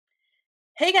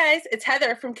Hey guys, it's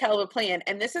Heather from Kelva Plan,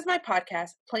 and this is my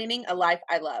podcast, Planning a Life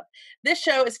I Love. This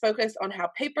show is focused on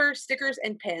how paper, stickers,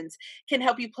 and pens can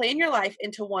help you plan your life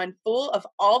into one full of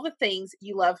all the things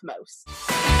you love most.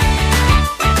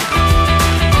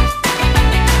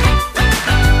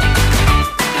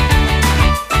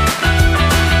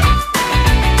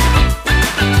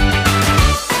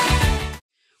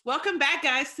 Welcome back,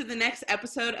 guys, to the next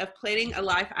episode of Planning a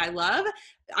Life I Love.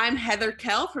 I'm Heather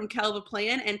Kell from Kelva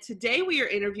Plan, and today we are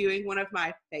interviewing one of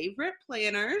my favorite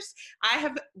planners. I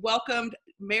have welcomed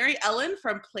Mary Ellen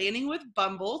from Planning with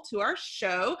Bumble to our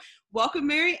show. Welcome,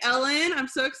 Mary Ellen. I'm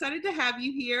so excited to have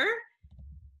you here.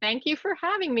 Thank you for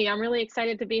having me. I'm really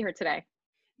excited to be here today.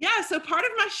 Yeah, so part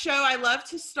of my show, I love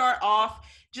to start off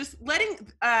just letting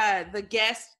the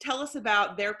guests tell us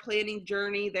about their planning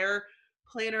journey, their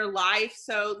planner life.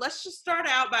 So let's just start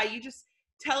out by you just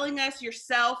telling us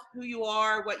yourself, who you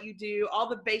are, what you do, all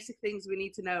the basic things we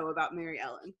need to know about Mary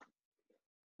Ellen.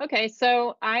 Okay,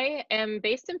 so I am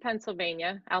based in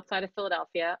Pennsylvania, outside of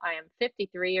Philadelphia. I am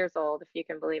 53 years old, if you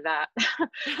can believe that.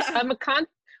 I'm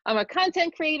a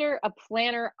content creator, a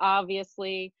planner,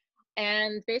 obviously.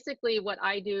 And basically what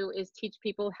I do is teach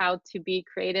people how to be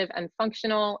creative and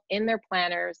functional in their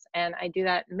planners. And I do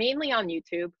that mainly on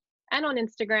YouTube and on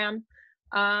Instagram.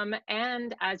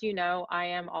 And as you know, I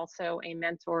am also a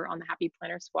mentor on the Happy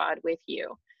Planner Squad with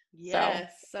you.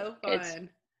 Yes, so fun.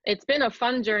 It's been a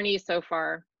fun journey so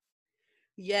far.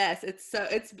 Yes,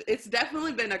 it's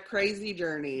definitely been a crazy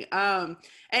journey. And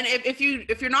if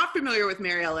you're not familiar with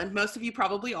Mary Ellen, most of you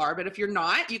probably are, but if you're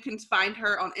not, you can find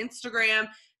her on Instagram.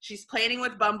 She's Planning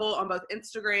with Bumble on both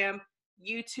Instagram,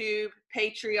 YouTube,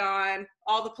 Patreon,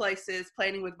 all the places.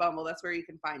 Planning with Bumble, that's where you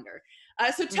can find her.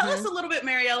 So tell us a little bit,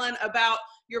 Mary Ellen, about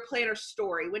your planner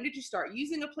story. When did you start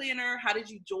using a planner? How did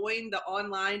you join the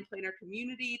online planner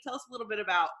community? Tell us a little bit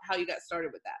about how you got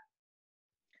started with that.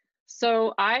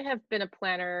 So I have been a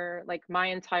planner like my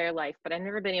entire life, but I've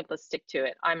never been able to stick to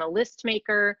it. I'm a list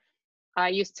maker. I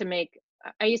used to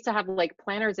have like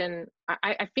planners in,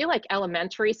 I feel like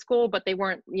elementary school, but they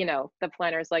weren't, the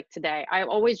planners like today. I've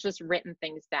always just written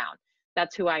things down.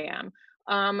 That's who I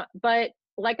am. But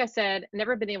like I said,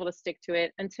 never been able to stick to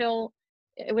it until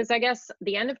it was, I guess,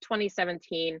 the end of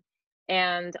 2017.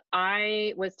 And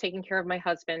I was taking care of my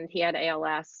husband. He had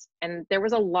ALS, and there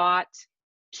was a lot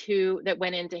that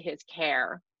went into his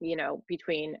care,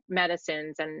 between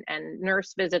medicines and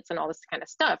nurse visits and all this kind of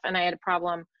stuff. And I had a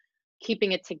problem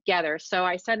keeping it together. So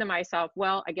I said to myself,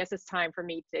 well, I guess it's time for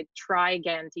me to try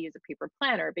again to use a paper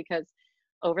planner, because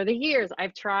over the years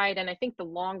I've tried, and I think the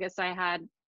longest I had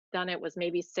done it was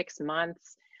maybe 6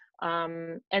 months.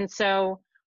 And so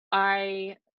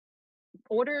I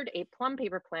ordered a plum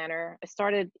paper planner. I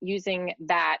started using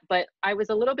that, but I was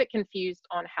a little bit confused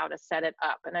on how to set it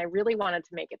up, and I really wanted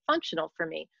to make it functional for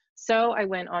me. So I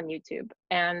went on YouTube,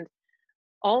 and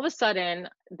all of a sudden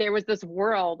there was this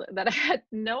world that I had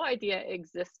no idea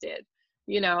existed.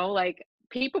 Like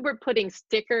people were putting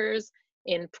stickers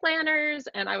in planners,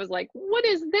 and I was like, what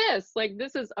is this? Like,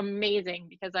 this is amazing,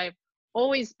 because I've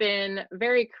always been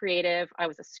very creative. I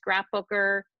was a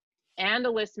scrapbooker and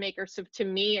a list maker. So to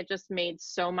me, it just made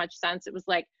so much sense. It was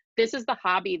like, this is the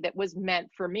hobby that was meant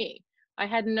for me. I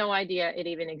had no idea it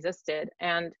even existed.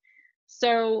 And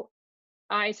so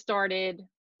I started,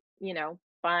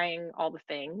 buying all the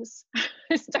things.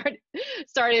 I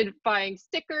started buying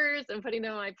stickers and putting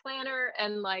them in my planner.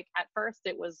 And like, at first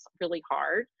it was really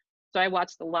hard. So I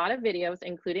watched a lot of videos,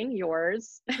 including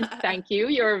yours. Thank you.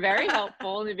 You were very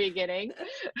helpful in the beginning.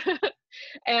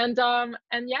 And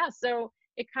yeah, so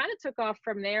it kind of took off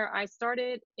from there. I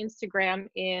started Instagram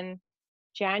in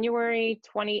January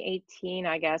 2018,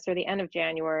 I guess, or the end of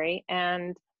January.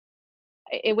 And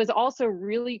it was also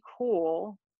really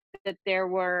cool that there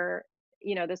were,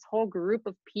 this whole group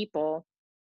of people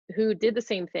who did the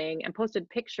same thing and posted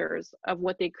pictures of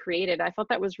what they created. I thought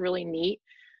that was really neat.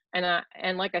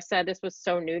 And like I said, this was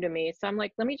so new to me. So I'm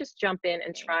like, let me just jump in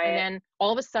and try it. And then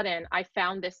all of a sudden I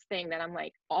found this thing that I'm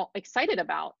like all excited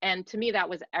about. And to me, that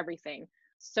was everything.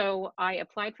 So I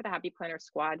applied for the Happy Planner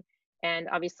Squad and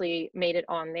obviously made it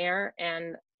on there.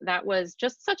 And that was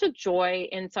just such a joy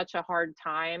in such a hard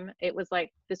time. It was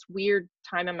like this weird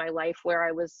time in my life where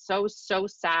I was so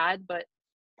sad, but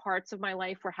parts of my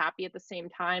life were happy at the same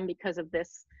time because of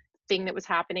this thing that was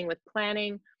happening with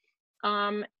planning.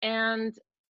 And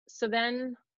so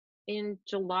then in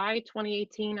July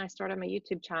 2018, I started my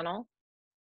YouTube channel,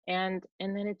 and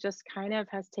then it just kind of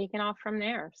has taken off from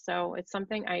there. So it's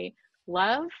something I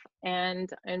love, and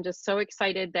I'm just so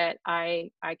excited that I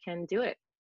can do it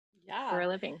for a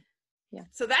living. Yeah.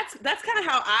 So that's kind of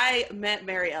how I met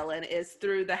Mary Ellen, is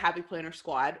through the Happy Planner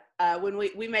Squad. When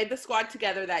we made the squad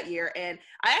together that year, and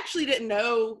I actually didn't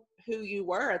know who you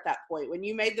were at that point. When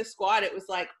you made the squad, it was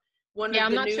like one of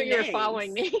I'm the not new sure you were names.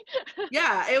 following me.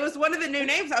 Yeah, it was one of the new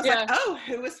names. I was Yeah. like, oh,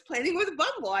 who is Planning with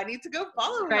Bumble? I need to go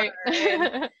follow Right.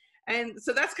 her. And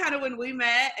so that's kind of when we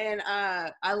met, and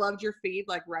I loved your feed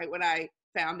like right when I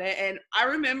found it. And I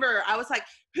remember I was like,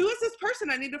 who is this person?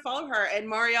 I need to follow her. And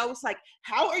Marielle was like,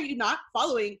 how are you not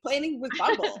following Planning with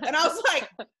Bumble? And I was like,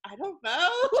 I don't know.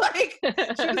 Like,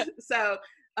 so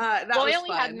that was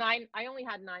fun. I only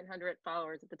had 900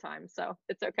 followers at the time, so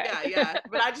it's okay. Yeah.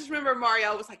 But I just remember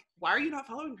Marielle was like, why are you not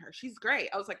following her? She's great.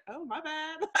 I was like, oh, my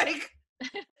bad. Like,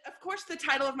 of course, the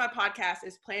title of my podcast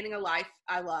is Planning a Life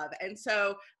I Love. And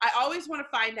so I always want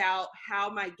to find out how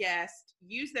my guests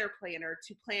use their planner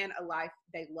to plan a life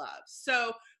they love.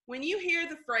 So when you hear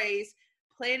the phrase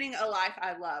planning a life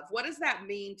I love, what does that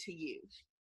mean to you?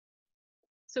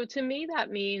 So to me,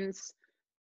 that means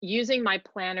using my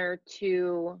planner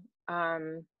to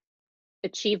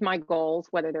achieve my goals,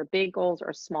 whether they're big goals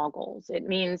or small goals. It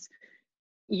means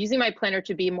using my planner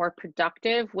to be more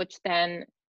productive, which then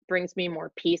brings me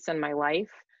more peace in my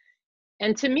life.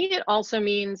 And to me, it also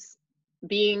means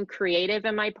being creative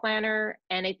in my planner,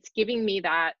 and it's giving me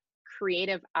that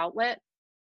creative outlet,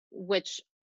 which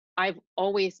I've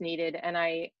always needed. And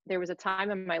there was a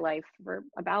time in my life for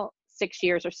about 6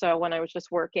 years or so when I was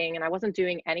just working and I wasn't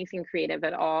doing anything creative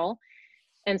at all.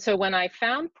 And so when I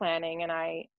found planning and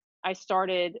I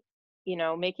started,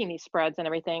 making these spreads and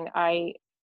everything,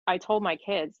 I told my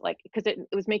kids, like, because it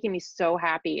was making me so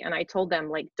happy. And I told them,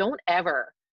 like, don't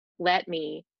ever let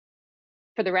me,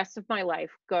 for the rest of my life,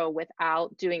 go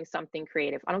without doing something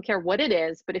creative. I don't care what it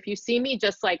is, but if you see me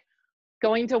just like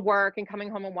going to work and coming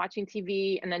home and watching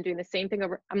TV and then doing the same thing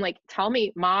over, I'm like, tell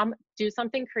me, Mom, do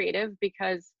something creative,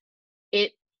 because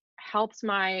it helps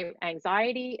my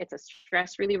anxiety. It's a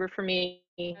stress reliever for me.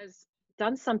 It has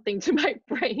done something to my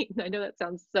brain. I know that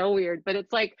sounds so weird, but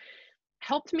it's like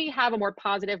helped me have a more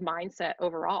positive mindset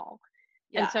overall.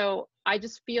 Yeah. And so I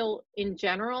just feel, in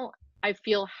general, I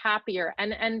feel happier.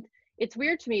 And it's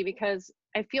weird to me because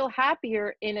I feel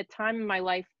happier in a time in my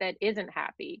life that isn't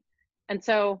happy. And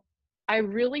so I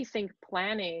really think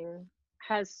planning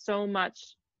has so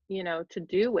much, to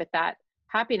do with that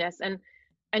happiness. And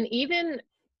even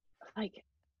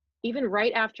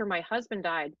right after my husband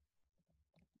died,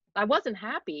 I wasn't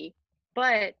happy,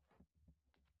 but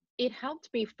it helped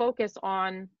me focus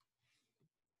on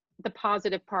the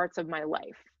positive parts of my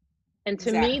life. And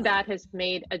to me, that has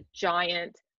made a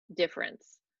giant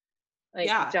difference.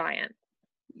 Giant.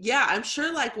 Yeah, I'm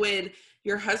sure like when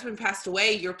your husband passed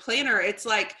away, your planner, it's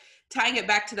like tying it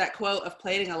back to that quote of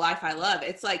planning a life I love.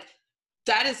 It's like,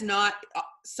 that is not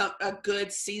a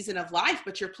good season of life,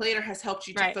 but your planner has helped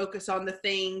you to focus on the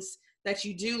things that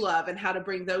you do love and how to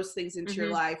bring those things into your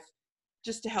life,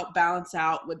 just to help balance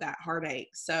out with that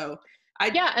heartache. So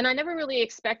and I never really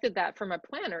expected that from a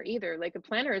planner either. Like, a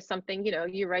planner is something,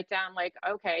 you write down, like,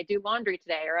 okay, I do laundry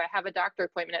today, or I have a doctor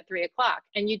appointment at 3:00,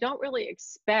 and you don't really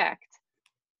expect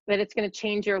that it's going to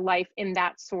change your life in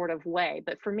that sort of way.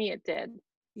 But for me, it did.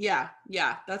 Yeah,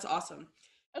 that's awesome.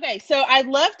 Okay, so I'd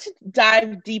love to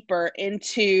dive deeper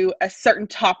into a certain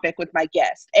topic with my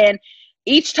guest. And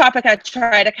each topic I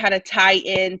try to kind of tie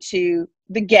into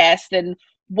the guest and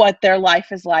what their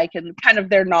life is like and kind of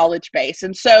their knowledge base.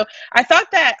 And so I thought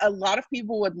that a lot of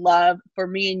people would love for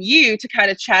me and you to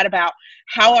kind of chat about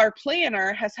how our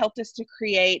planner has helped us to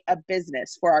create a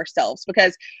business for ourselves.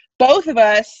 Because both of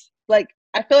us, like,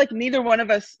 I feel like neither one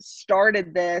of us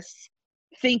started this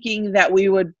thinking that we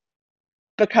would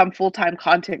become full-time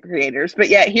content creators, but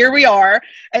yet here we are.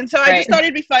 And so I just thought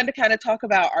it'd be fun to kind of talk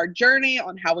about our journey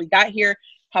on how we got here,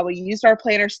 how we used our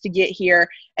planners to get here,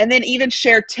 and then even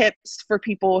share tips for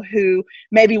people who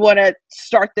maybe want to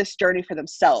start this journey for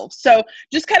themselves. So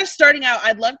just kind of starting out,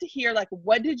 I'd love to hear, like,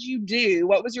 what did you do?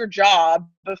 What was your job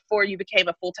before you became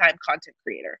a full-time content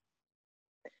creator?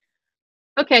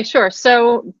 Okay, sure.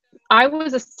 So I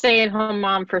was a stay-at-home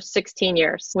mom for 16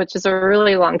 years, which is a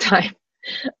really long time.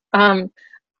 When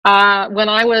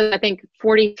I was, I think,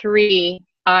 43,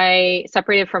 I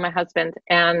separated from my husband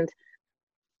and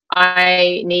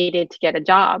I needed to get a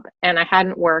job, and I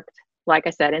hadn't worked, like I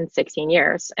said, in 16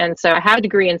 years. And so I have a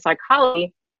degree in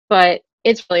psychology, but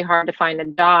it's really hard to find a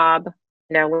job.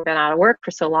 We've been out of work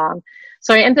for so long.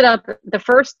 So I ended up, the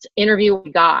first interview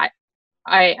we got,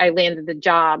 I landed the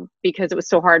job because it was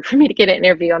so hard for me to get an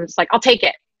interview. I'm just like, I'll take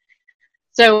it.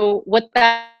 So what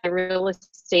that real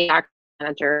estate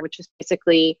manager, which is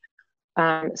basically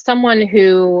someone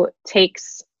who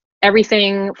takes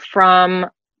everything from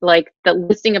like the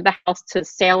listing of the house to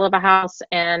sale of a house,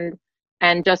 and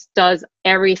just does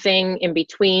everything in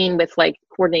between with like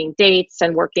coordinating dates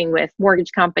and working with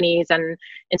mortgage companies and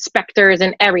inspectors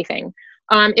and everything.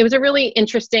 It was a really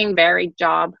interesting, varied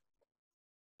job.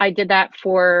 I did that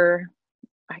for,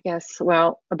 I guess,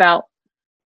 well, about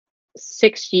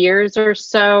 6 years or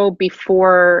so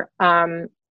before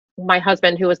my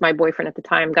husband, who was my boyfriend at the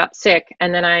time, got sick,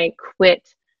 and then I quit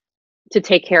to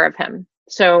take care of him.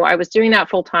 So I was doing that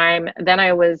full time. Then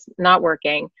I was not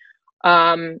working.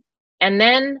 And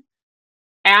then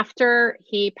after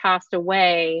he passed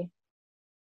away,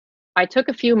 I took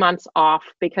a few months off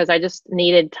because I just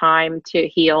needed time to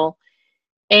heal.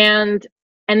 And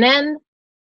then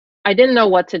I didn't know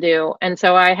what to do. And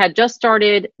so I had just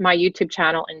started my YouTube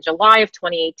channel in July of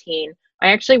 2018. I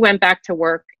actually went back to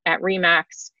work at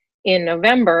Remax in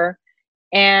November.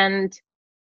 And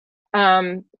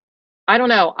I don't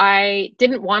know, I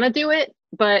didn't want to do it,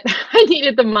 but I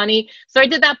needed the money. So I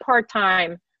did that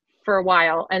part-time for a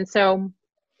while. And so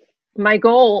my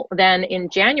goal then in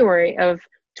January of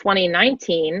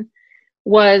 2019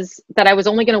 was that I was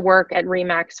only going to work at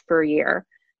Remax for a year.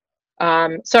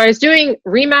 So I was doing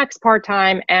Remax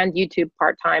part-time and YouTube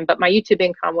part-time, but my YouTube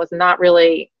income was not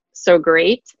really so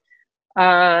great.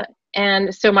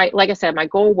 And so like I said, my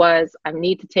goal was I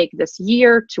need to take this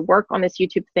year to work on this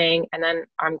YouTube thing, and then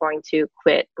I'm going to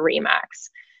quit Remax.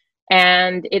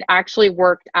 And it actually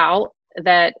worked out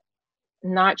that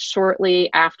not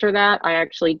shortly after that, I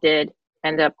actually did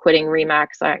end up quitting Remax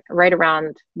right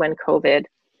around when COVID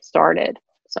started.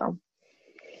 So.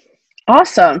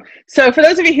 Awesome. So for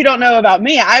those of you who don't know about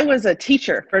me, I was a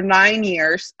teacher for 9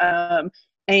 years.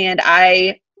 And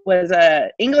I was an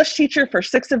English teacher for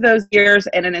 6 of those years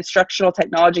and an instructional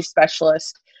technology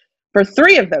specialist for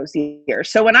 3 of those years.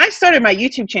 So when I started my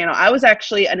YouTube channel, I was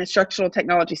actually an instructional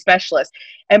technology specialist.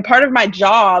 And part of my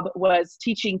job was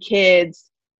teaching kids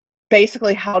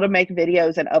basically how to make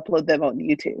videos and upload them on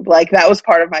YouTube. Like that was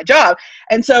part of my job.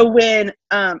 And so when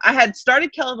I had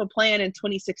started Kell of a Plan in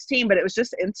 2016, but it was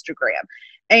just Instagram,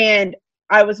 and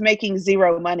I was making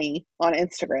 0 money on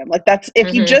Instagram. Like that's,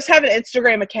 if you just have an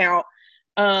Instagram account,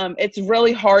 it's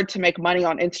really hard to make money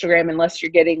on Instagram unless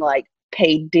you're getting like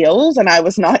paid deals, and I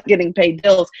was not getting paid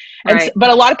deals. And right. but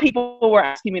a lot of people were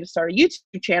asking me to start a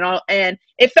YouTube channel, and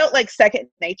it felt like second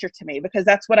nature to me because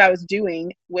that's what I was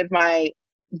doing with my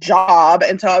job.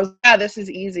 And so I was, yeah, this is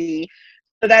easy.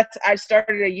 So I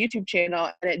started a YouTube channel,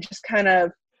 and it just kind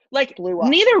of like blew up.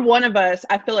 Neither one of us,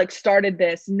 I feel like, started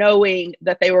this knowing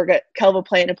that they were Kell of a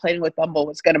Plan and Planning with Bumble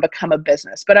was going to become a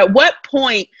business. But at what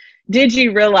point did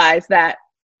you realize that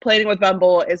Planning with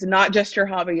Bumble is not just your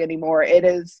hobby anymore? It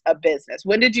is a business.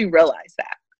 When did you realize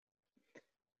that?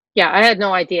 Yeah, I had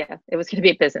no idea it was going to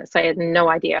be a business. I had no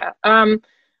idea.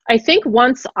 I think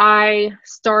once I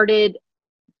started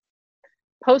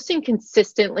posting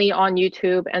consistently on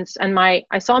YouTube, and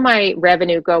I saw my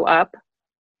revenue go up,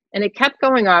 and it kept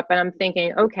going up, and I'm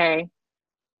thinking, okay,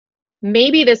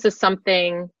 maybe this is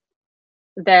something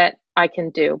that I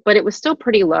can do, but it was still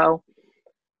pretty low.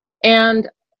 And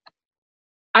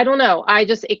I don't know,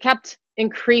 it kept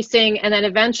increasing. And then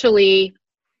eventually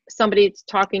somebody's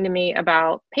talking to me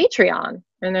about Patreon,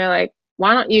 and they're like,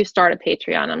 why don't you start a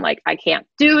Patreon? I'm like, I can't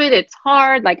do it. It's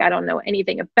hard. Like, I don't know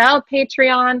anything about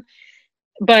Patreon.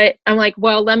 But I'm like,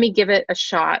 well, let me give it a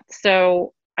shot.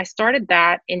 So I started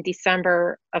that in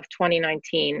December of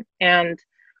 2019. And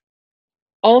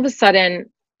all of a sudden,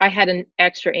 I had an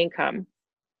extra income.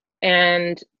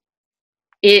 And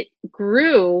it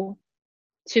grew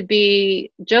to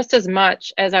be just as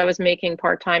much as I was making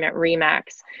part-time at Remax.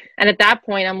 And at that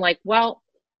point, I'm like, well,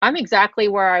 I'm exactly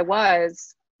where I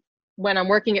was when I'm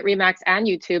working at Remax and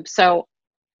YouTube. So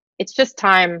it's just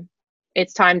time.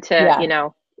 It's time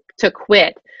to, to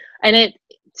quit. And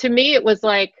to me, it was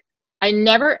like, I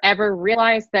never ever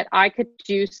realized that I could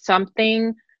do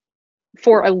something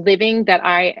for a living that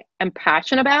I am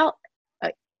passionate about.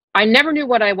 I never knew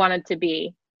what I wanted to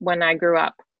be when I grew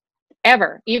up,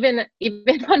 ever. Even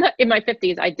when in my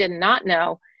 50s, I did not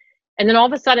know. And then all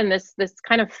of a sudden, this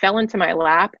kind of fell into my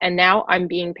lap, and now I'm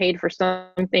being paid for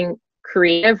something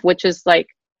creative, which is like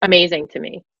amazing to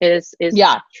me. It is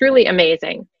truly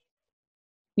amazing.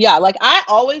 Yeah, like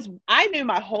I knew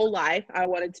my whole life I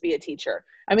wanted to be a teacher.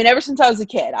 I mean, ever since I was a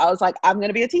kid, I was like, I'm going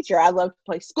to be a teacher. I love to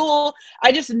play school.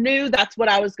 I just knew that's what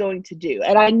I was going to do.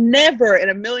 And I never in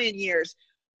a million years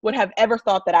would have ever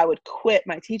thought that I would quit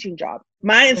my teaching job.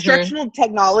 My instructional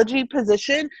technology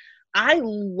position, I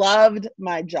loved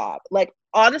my job. Like,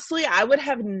 honestly, I would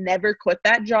have never quit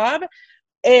that job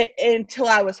until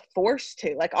I was forced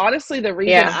to. Like, honestly, the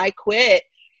reason I quit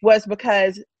was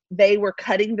because they were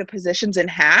cutting the positions in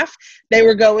half. They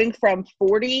were going from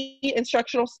 40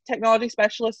 instructional technology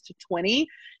specialists to 20.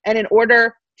 And in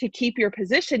order to keep your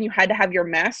position, you had to have your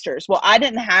master's. Well, I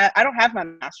don't have my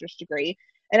master's degree.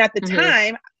 And at the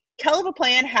time, Hell of a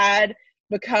Plan had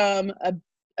become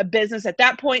a business at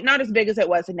that point, not as big as it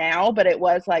was now, but it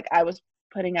was like I was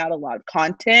putting out a lot of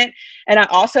content. And I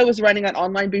also was running an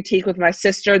online boutique with my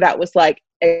sister that was like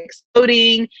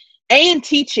exploding and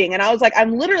teaching. And I was like,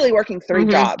 I'm literally working 3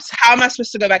 jobs. How am I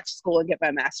supposed to go back to school and get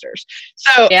my master's?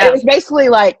 So it was basically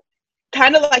like,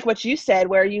 kind of like what you said,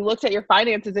 where you looked at your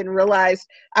finances and realized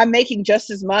I'm making just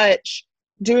as much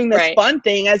doing this fun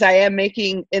thing as I am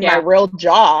making in my real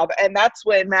job. And that's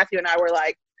when Matthew and I were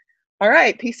like, all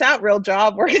right, peace out, real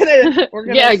job. We're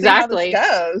gonna see how this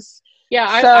goes. Yeah,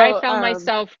 I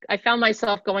found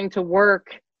myself going to work,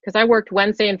 because I worked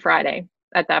Wednesday and Friday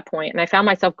at that point, and I found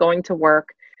myself going to work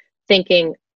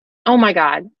thinking, oh my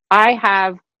God, I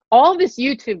have all this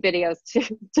YouTube videos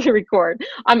to record.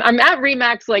 I'm at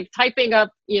Remax, like typing up,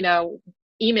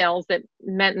 emails that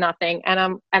meant nothing.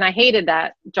 And I hated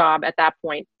that job at that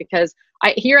point, because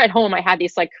here at home, I had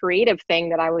this like creative thing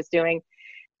that I was doing.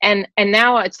 And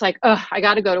now it's like, oh, I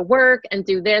got to go to work and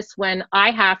do this when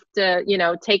I have to,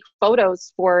 take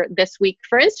photos for this week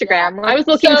for Instagram. I was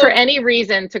looking for any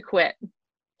reason to quit.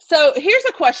 So here's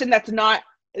a question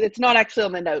it's not actually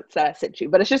on the notes that I sent you,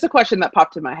 but it's just a question that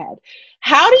popped in my head.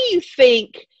 How do you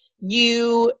think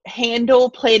you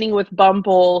handle planning with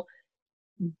Bumble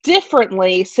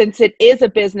differently, since it is a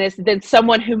business, than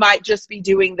someone who might just be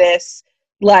doing this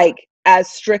like as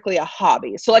strictly a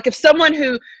hobby? So like if someone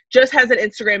who just has an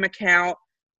Instagram account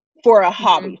for a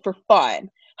hobby, for fun,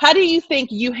 how do you think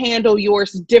you handle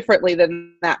yours differently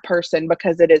than that person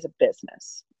because it is a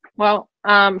business? Well,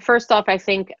 first off, I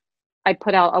think I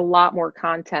put out a lot more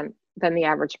content than the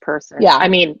average person. Yeah. I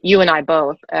mean, you and I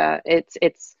both,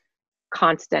 it's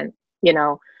constant,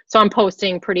 so I'm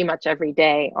posting pretty much every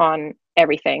day on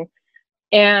everything.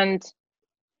 And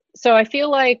so I feel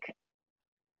like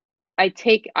I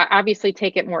obviously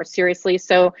take it more seriously.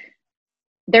 So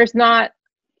there's not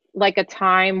like a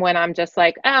time when I'm just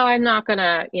like, oh, I'm not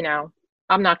gonna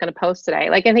post today.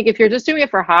 Like, I think if you're just doing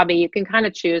it for a hobby, you can kind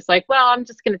of choose like, well, I'm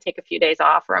just going to take a few days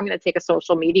off, or I'm going to take a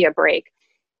social media break.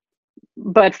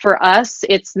 But for us,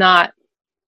 it's not,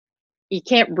 you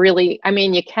can't really, I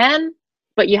mean, you can,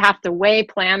 but you have to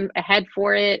plan ahead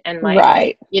for it, and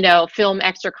like, film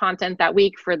extra content that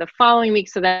week for the following week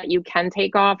so that you can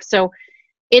take off. So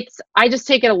I just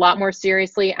take it a lot more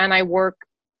seriously, and I work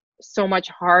so much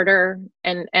harder.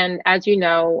 And as you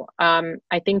know,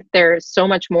 I think there's so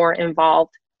much more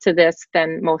involved to this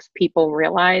than most people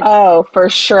realize. Oh, for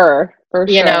sure.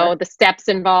 The steps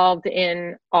involved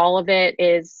in all of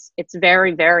it's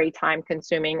very, very time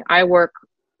consuming. I work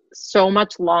so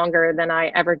much longer than I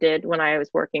ever did when I was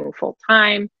working full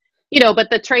time, but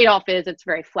the trade-off is it's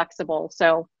very flexible.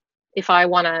 So if I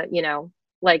want to,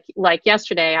 like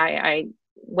yesterday, I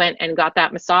went and got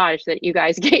that massage that you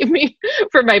guys gave me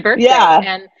for my birthday.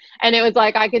 Yeah. And it was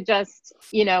like, I could just,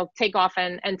 take off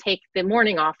and take the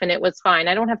morning off, and it was fine.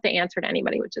 I don't have to answer to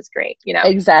anybody, which is great,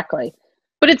 Exactly.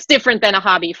 But it's different than a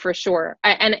hobby for sure.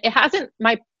 And it hasn't,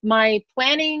 my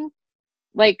planning,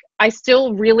 like, I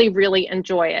still really, really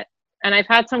enjoy it. And I've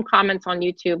had some comments on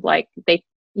YouTube, like,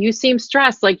 you seem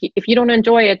stressed. Like, if you don't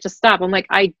enjoy it, just stop. I'm like,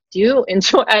 I do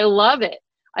enjoy, I love it.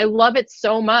 I love it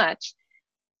so much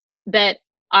that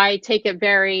I take it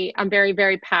I'm very,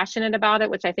 very passionate about it,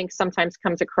 which I think sometimes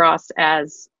comes across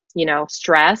as,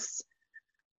 stress.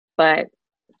 But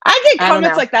I get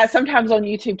comments like that sometimes on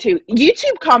YouTube too.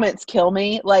 YouTube comments kill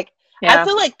me. Like, I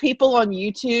feel like people on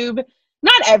YouTube,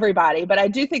 not everybody, but I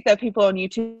do think that people on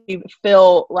YouTube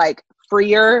feel like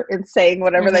freer in saying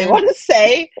whatever they want to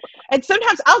say. And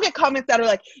sometimes I'll get comments that are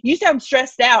like, you sound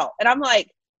stressed out. And I'm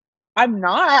like, I'm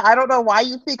not. I don't know why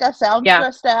you think I sound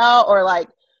stressed out, or like,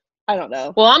 I don't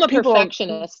know. Well, I'm a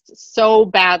perfectionist so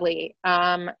badly.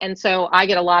 And so I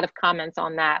get a lot of comments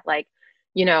on that. Like,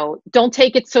 don't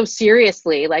take it so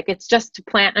seriously. Like, it's just to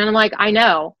plan. And I'm like, I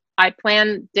know I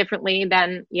plan differently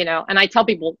than, and I tell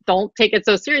people, don't take it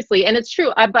so seriously. And it's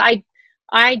true. But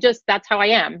I just, that's how I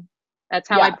am. That's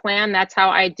how I plan. That's how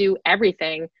I do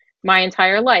everything my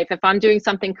entire life. If I'm doing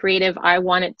something creative, I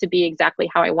want it to be exactly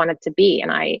how I want it to be.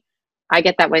 And I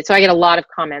get that way. So I get a lot of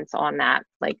comments on that.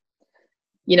 Like,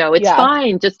 it's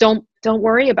fine. Just don't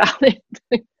worry about it.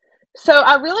 So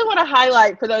I really want to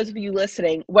highlight, for those of you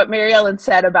listening, what Mary Ellen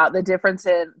said about the difference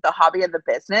in the hobby and the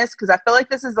business, because I feel like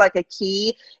this is like a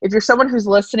key. If you're someone who's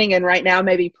listening and right now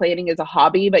maybe planning is a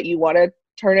hobby, but you want to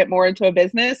turn it more into a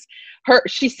business,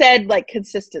 she said like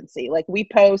consistency. Like, we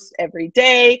post every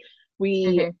day.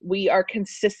 we are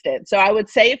consistent. So I would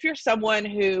say if you're someone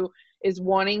who is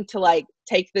wanting to like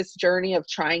take this journey of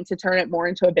trying to turn it more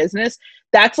into a business,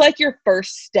 that's like your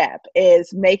first step,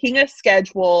 is making a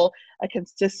schedule, a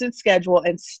consistent schedule,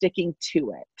 and sticking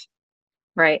to it.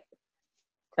 Right.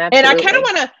 Absolutely. And I kind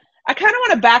of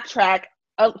want to backtrack.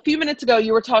 A few minutes ago,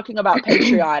 you were talking about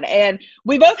Patreon, and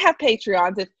we both have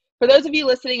Patreons. For those of you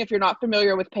listening, if you're not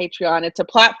familiar with Patreon, it's a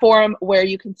platform where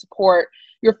you can support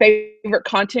your favorite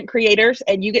content creators,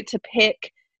 and you get to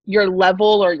pick your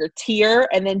level or your tier,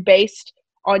 and then based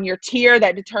on your tier,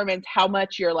 that determines how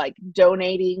much you're like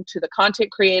donating to the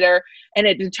content creator, and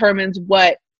it determines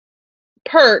what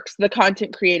perks the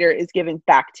content creator is giving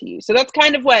back to you. So that's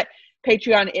kind of what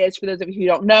Patreon is. For those of you who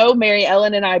don't know, Mary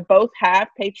Ellen and I both have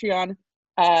Patreon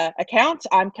accounts.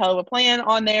 I'm Kelly Plan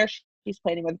on there. She's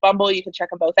Planning with Bumble. You can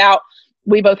check them both out.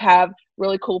 We both have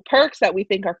really cool perks that we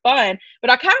think are fun.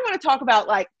 But I kind of want to talk about,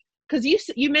 like, because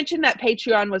you mentioned that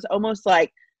Patreon was almost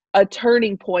like a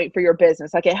turning point for your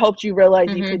business. Like, it helped you realize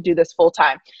you could do this full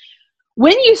time.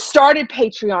 When you started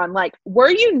Patreon, like, were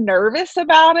you nervous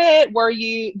about it?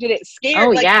 Did it scare? Oh,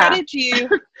 like, yeah. How did you?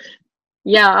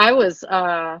 Yeah, I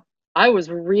was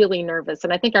really nervous.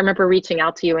 And I think I remember reaching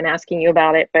out to you and asking you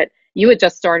about it, but you had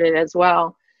just started as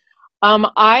well.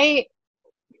 I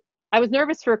was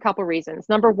nervous for a couple reasons.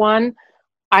 Number one,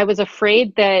 I was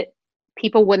afraid that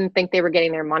people wouldn't think they were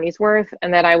getting their money's worth,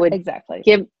 and that I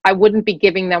wouldn't be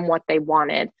giving them what they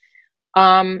wanted.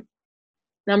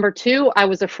 Number two, I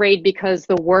was afraid because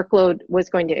the workload was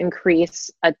going to increase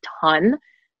a ton,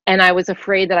 and I was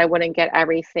afraid that I wouldn't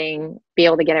be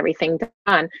able to get everything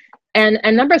done. And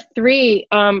number three,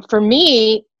 for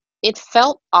me, it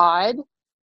felt odd.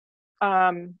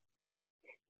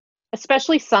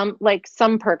 Especially some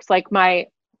perks. Like, my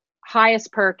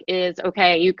highest perk is,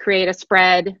 okay, you create a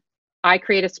spread. I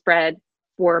create a spread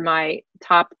for my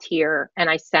top tier, and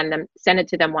I send it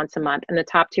to them once a month. And the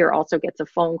top tier also gets a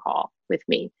phone call with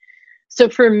me. So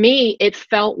for me, it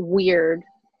felt weird,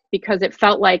 because it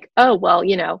felt like, oh, well,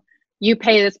 you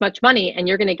pay this much money and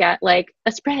you're going to get like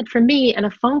a spread from me and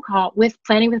a phone call with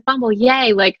Planning with Bumble.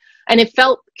 Yay. Like, and it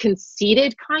felt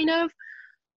conceited kind of.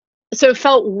 So it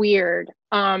felt weird.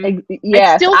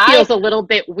 It still feels a little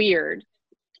bit weird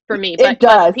for me, but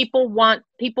people want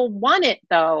it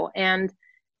though. And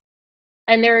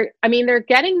they're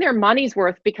getting their money's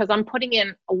worth, because I'm putting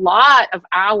in a lot of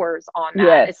hours on that.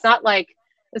 Yes. It's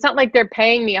not like they're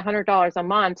paying me $100 a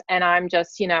month and I'm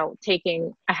just,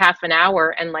 taking a half an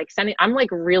hour and like I'm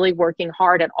like really working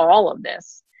hard at all of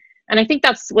this. And I think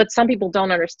that's what some people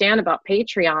don't understand about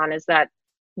Patreon, is that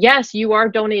yes, you are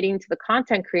donating to the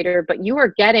content creator, but you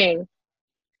are getting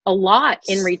a lot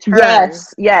in return.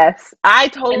 Yes. I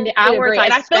totally and the hours agree.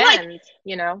 I feel like,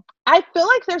 I feel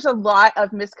like there's a lot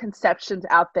of misconceptions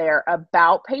out there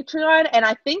about Patreon. And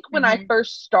I think when I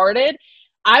first started,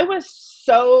 I was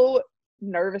so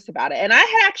nervous about it. And I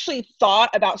had actually thought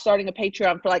about starting a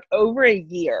Patreon for like over a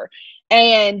year.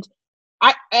 And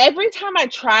every time I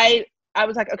tried, I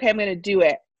was like, okay, I'm going to do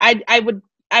it.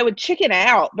 I would chicken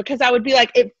out, because I would be like,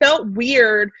 it felt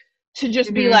weird to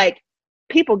just be like,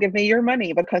 people give me your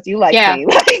money because you like me.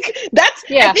 Like,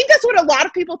 I think that's what a lot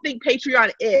of people think Patreon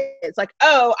is. Like,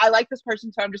 oh, I like this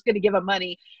person, so I'm just going to give them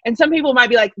money. And some people might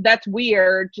be like, that's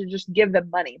weird to just give them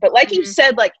money. But like you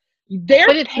said, like,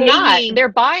 but it's paying, not. They're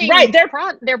buying, right?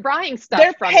 They're buying stuff.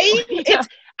 They're from paying. You.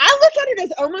 I look at it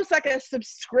as almost like a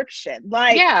subscription.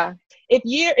 Like, if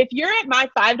you're at my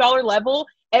 $5 level,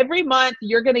 every month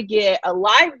you're going to get a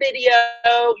live video,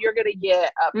 you're going to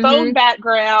get a phone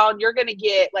background, you're going to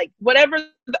get like whatever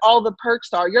all the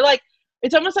perks are. You're like,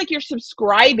 it's almost like you're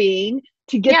subscribing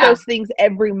to get those things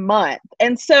every month.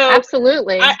 And so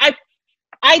absolutely,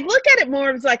 I look at it more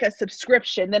as like a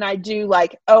subscription than I do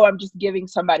like, oh, I'm just giving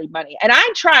somebody money. And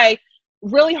I try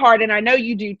really hard, and I know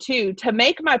you do too, to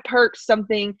make my perks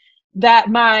something that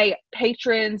my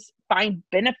patrons find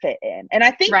benefit in. And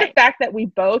I think the fact that we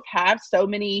both have so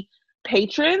many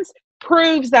patrons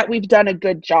proves that we've done a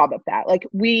good job of that. Like,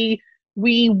 we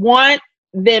want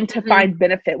them to find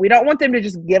benefit. We don't want them to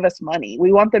just give us money.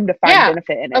 We want them to find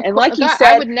benefit in it. And like you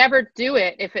said, I would never do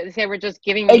it if they were just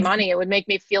giving me money. It would make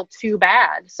me feel too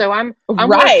bad. So I'm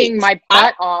working my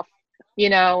butt off.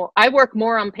 I work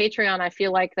more on Patreon, I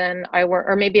feel like, than I work,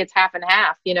 or maybe it's half and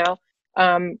half,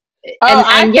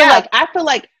 I feel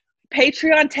like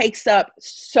Patreon takes up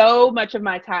so much of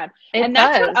my time. And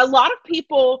that's what a lot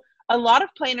of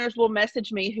planners will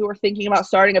message me who are thinking about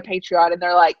starting a Patreon, and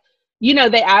they're like,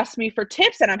 they ask me for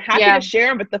tips, and I'm happy to share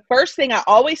them. But the first thing I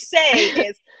always say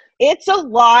is, it's a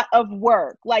lot of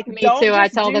work. Like, me too. I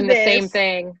tell them the same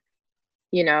thing,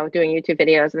 doing YouTube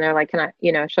videos, and they're like,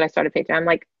 should I start a Patreon? I'm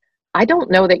like, I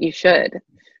don't know that you should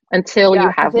until you Yeah,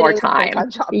 because have it more is a time. full-time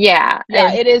job. Yeah.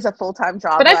 Yeah, it is a full-time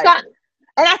job. But I've got,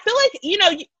 and I feel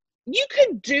like, you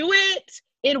could do it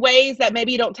in ways that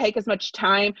maybe don't take as much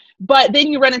time, but then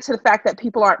you run into the fact that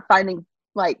people aren't finding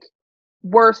like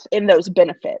worth in those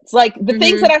benefits. Like the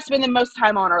things that I spend the most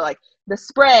time on are like the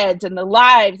spreads and the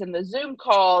lives and the Zoom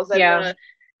calls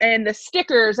and the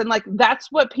stickers, and like that's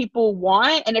what people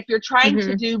want. And if you're trying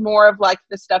to do more of like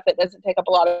the stuff that doesn't take up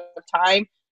a lot of time,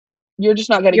 you're just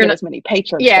not going to get as many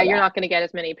patrons. Yeah, you're not going to get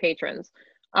as many patrons.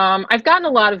 I've gotten a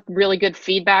lot of really good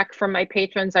feedback from my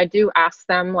patrons. I do ask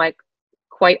them like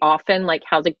quite often, like,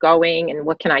 how's it going and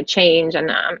what can I change?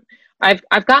 And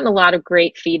I've gotten a lot of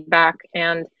great feedback.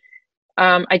 And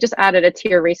I just added a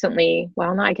tier recently.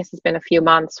 Well, no, I guess it's been a few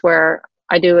months where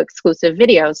I do exclusive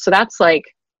videos. So that's like,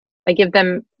 I give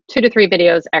them 2 to 3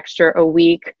 videos extra a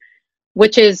week,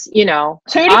 which is, 2 to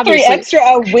 3 extra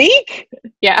a week.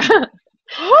 Yeah,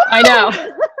 I know.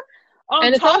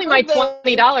 And it's only my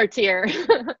 $20 tier.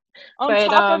 On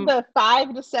top of the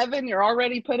 5 to 7 you're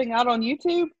already putting out on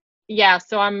YouTube. Yeah,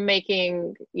 so I'm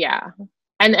making,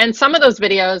 and some of those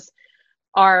videos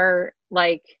are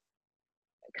like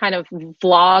kind of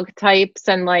vlog types,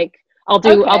 and like I'll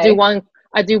do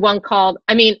one called,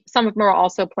 I mean, some of them are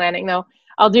also planning though.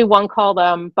 I'll do one called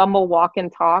Bumble Walk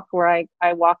and Talk, where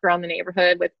I walk around the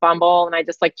neighborhood with Bumble and I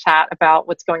just like chat about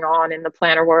what's going on in the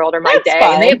planner world or my day.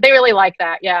 Fun. And they really like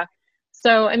that. Yeah.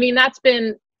 So, I mean, that's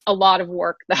been a lot of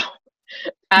work though.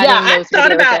 I've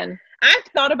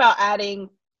thought about adding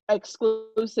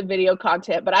exclusive video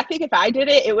content, but I think if I did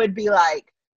it, it would be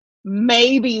like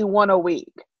maybe one a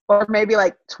week or maybe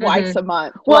like twice a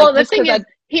month. Well, the thing is,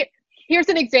 here's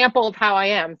an example of how I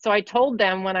am. So I told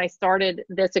them when I started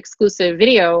this exclusive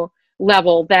video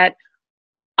level that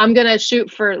I'm going to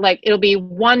shoot for like, it'll be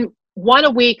one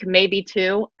a week, maybe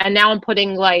 2. And now I'm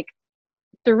putting like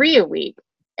 3 a week.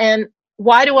 And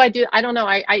why do I don't know.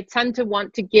 I tend to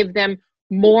want to give them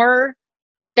more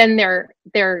than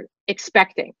they're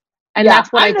expecting. And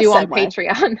that's what I do on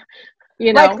Patreon.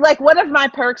 Like one of my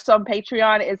perks on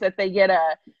Patreon is that they get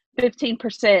a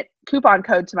 15% coupon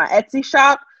code to my Etsy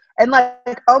shop. And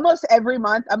like almost every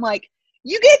month, I'm like,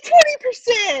 you get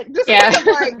 20%. Just because I'm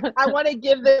like, I want to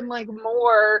give them like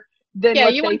more than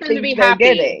what you they want them think to be they're happy.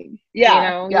 getting.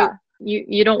 Yeah,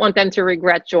 You don't want them to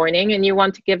regret joining, and you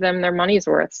want to give them their money's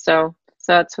worth. So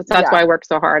that's why I work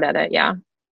so hard at it. Yeah,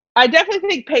 I definitely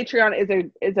think Patreon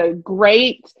is a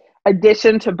great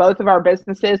addition to both of our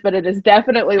businesses, but it is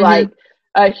definitely like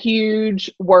a huge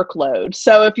workload.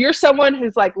 So if you're someone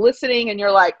who's like listening and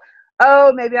you're like,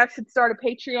 oh, maybe I should start a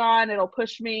Patreon, it'll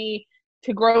push me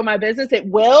to grow my business. It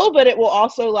will, but it will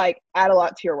also like add a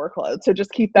lot to your workload. So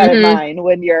just keep that in mind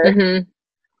when you're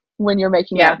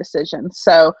making that decision.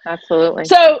 So absolutely.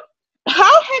 So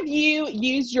how have you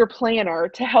used your planner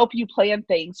to help you plan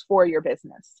things for your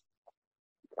business?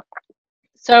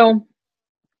 So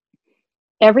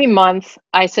every month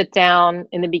I sit down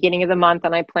in the beginning of the month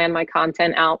and I plan my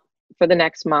content out for the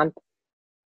next month.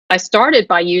 I started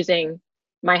by using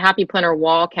my Happy Planner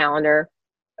wall calendar.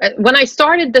 When I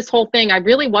started this whole thing, I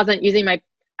really wasn't using I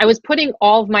was putting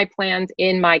all of my plans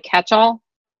in my catch-all,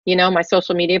 my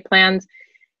social media plans.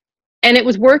 And it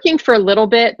was working for a little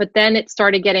bit, but then it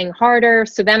started getting harder.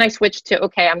 So then I switched to,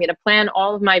 okay, I'm going to plan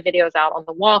all of my videos out on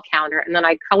the wall calendar. And then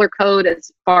I color code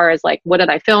as far as like, what did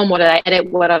I film? What did I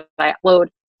edit? What did I upload?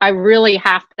 I really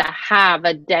have to have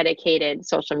a dedicated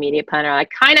social media planner. I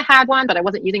kind of had one, but I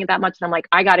wasn't using it that much. And I'm like,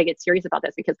 I got to get serious about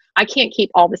this because I can't keep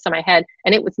all this in my head.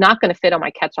 And it was not going to fit on my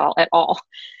catch-all at all.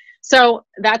 So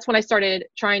that's when I started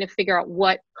trying to figure out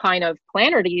what kind of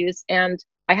planner to use. And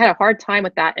I had a hard time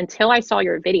with that until I saw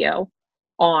your video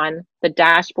on the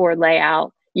dashboard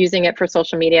layout, using it for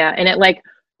social media. And it like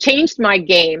changed my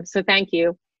game. So thank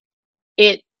you.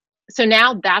 So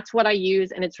now that's what I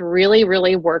use. And it's really,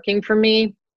 really working for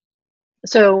me.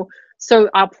 So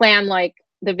I'll plan like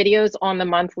the videos on the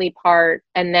monthly part.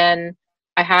 And then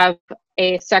I have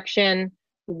a section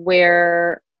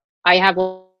where I have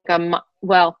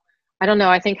like I don't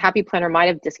know. I think Happy Planner might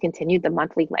have discontinued the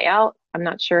monthly layout. I'm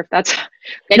not sure if that's,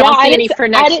 they don't see any for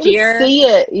next year. I didn't see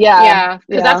it. Yeah.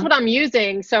 Because that's what I'm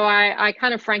using. So I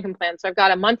kind of Frankenplan. So I've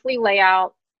got a monthly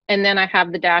layout and then I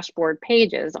have the dashboard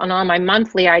pages. And on my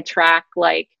monthly, I track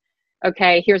like,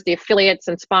 okay, here's the affiliates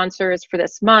and sponsors for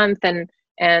this month. And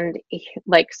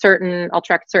like I'll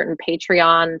track certain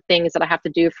Patreon things that I have to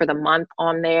do for the month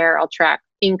on there. I'll track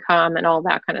income and all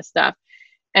that kind of stuff.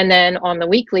 And then on the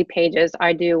weekly pages,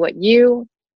 I do what you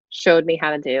showed me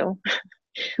how to do,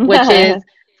 which is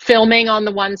filming on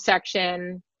the one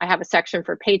section. I have a section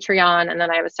for Patreon, and then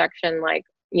I have a section like,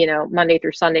 Monday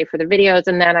through Sunday for the videos.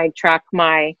 And then I track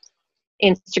my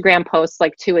Instagram posts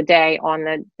like 2 a day on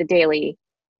the daily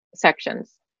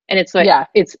sections. And it's like, Yeah.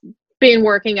 it's been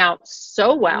working out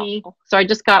so well. So I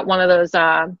just got one of those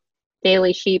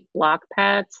daily sheep block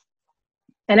pads.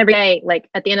 And every day, like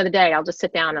at the end of the day, I'll just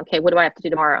sit down. Okay, what do I have to do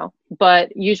tomorrow?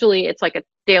 But usually it's like a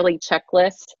daily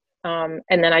checklist. And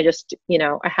then I just,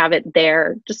 I have it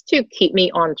there just to keep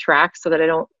me on track so that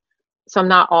I'm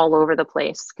not all over the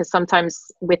place. Because sometimes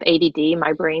with ADD,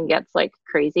 my brain gets like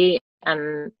crazy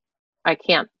and I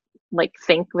can't like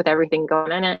think with everything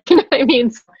going in it. You know what I mean?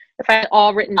 So if I had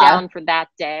all written down for that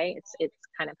day, it's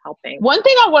kind of helping. One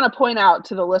thing I want to point out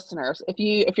to the listeners,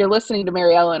 if you're listening to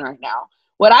Mary Ellen right now,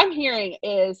 what I'm hearing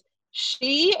is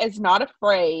she is not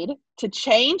afraid to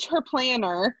change her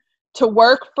planner to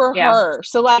work for her.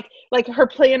 So like her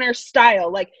planner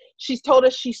style, like she's told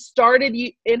us she started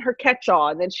in her catch-all,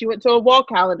 and then she went to a wall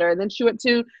calendar, and then she went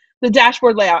to the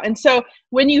dashboard layout. And so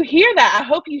when you hear that, I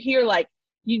hope you hear like,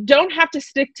 you don't have to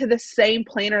stick to the same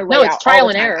planner layout. No, it's trial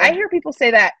and error. I hear people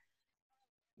say that.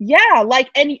 Yeah,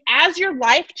 like, and as your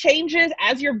life changes,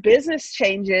 as your business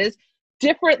changes,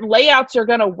 different layouts are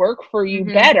going to work for you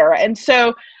better. And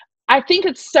so I think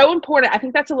it's so important. I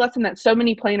think that's a lesson that so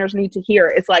many planners need to hear.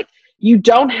 It's like, you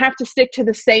don't have to stick to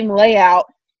the same layout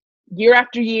year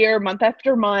after year, month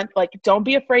after month. Like, don't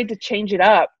be afraid to change it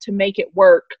up to make it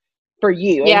work for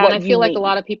you. Yeah, and I feel like a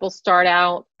lot of people start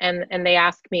out and they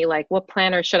ask me like, what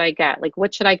planner should I get? Like,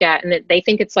 what should I get? And they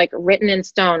think it's like written in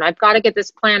stone. I've got to get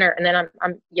this planner, and then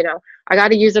I'm I got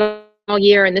to use it all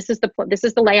year, and this is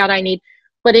the layout I need.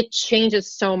 But it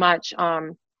changes so much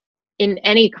in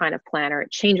any kind of planner.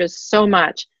 It changes so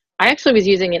much. I actually was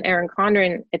using an Erin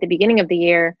Condren at the beginning of the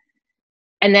year,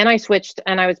 and then I switched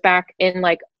and I was back in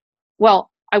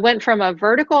I went from a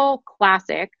vertical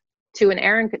classic to an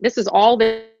Erin. This is all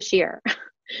this year.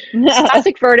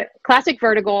 classic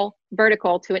vertical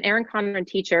to an Erin Condren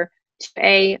Teacher to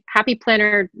a Happy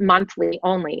Planner monthly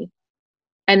only,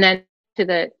 and then to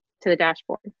the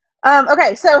dashboard.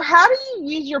 Okay, so how do you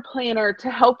use your planner to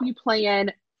help you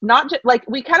plan? Not just like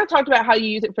we kind of talked about how you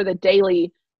use it for the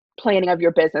daily planning of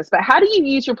your business, but how do you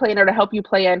use your planner to help you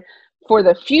plan for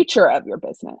the future of your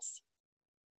business?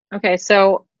 Okay,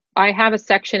 so I have a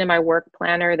section in my work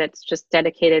planner that's just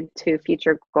dedicated to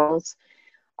future goals.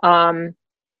 I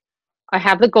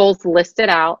have the goals listed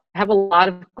out. I have a lot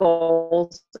of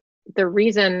goals. The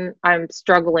reason I'm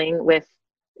struggling with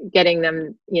getting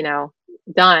them,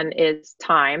 done is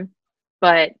time,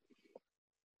 but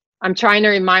I'm trying to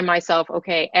remind myself,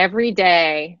 okay, every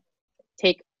day,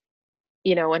 take,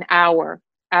 an hour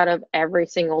out of every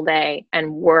single day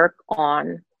and work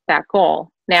on that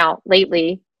goal. Now,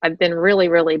 lately, I've been really,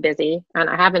 really busy and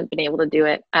I haven't been able to do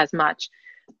it as much,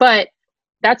 but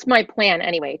that's my plan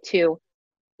anyway, to,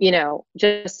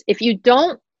 just if you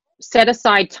don't set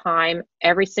aside time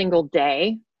every single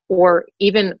day or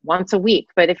even once a week,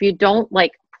 but if you don't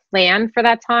plan for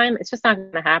that time, it's just not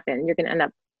going to happen. You're going to end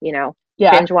up,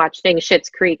 binge watching Schitt's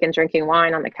Creek and drinking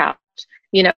wine on the couch,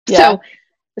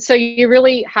 So you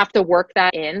really have to work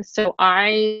that in. So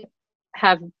I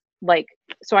have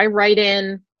I write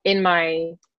in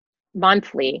my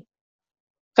monthly.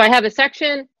 So I have a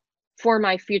section for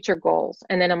my future goals.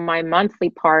 And then in my monthly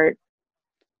part,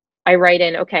 I write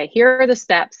in, okay, here are the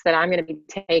steps that I'm going to be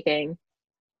taking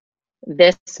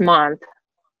this month.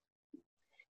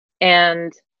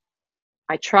 And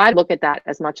I try to look at that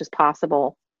as much as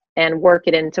possible and work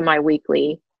it into my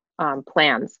weekly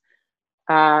plans.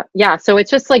 So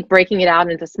it's just like breaking it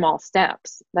out into small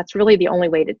steps. That's really the only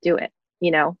way to do it,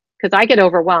 because I get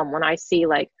overwhelmed when I see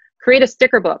create a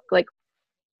sticker book,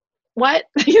 what,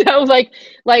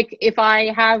 if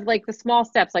I have the small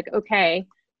steps, okay,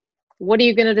 what are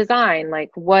you going to design?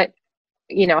 What,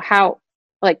 how,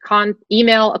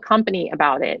 email a company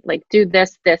about it, do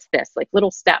this,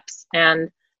 little steps. And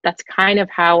that's kind of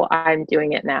how I'm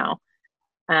doing it now.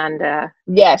 And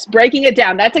yes, breaking it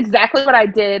down. That's exactly what I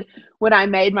did when I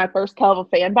made my first Kelva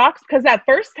fan box. Because that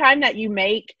first time that you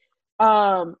make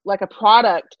a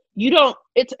product,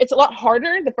 it's a lot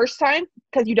harder the first time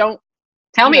because you don't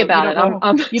tell me about it.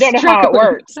 You don't know how it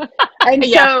works. And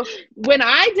so when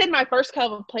I did my first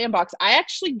Kelva plan box, I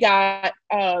actually got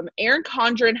Erin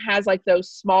Condren has those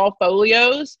small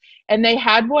folios, and they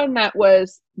had one that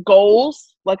was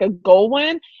goals, a goal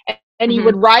one, and you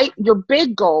would write your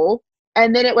big goal,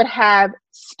 and then it would have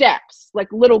steps,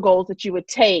 little goals that you would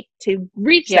take to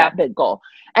reach that big goal.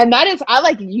 And that is,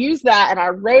 I use that, and I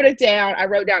wrote it down. I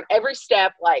wrote down every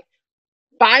step,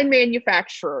 find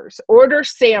manufacturers, order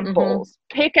samples,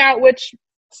 pick out which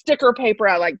sticker paper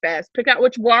I like best, pick out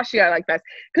which washi I like best.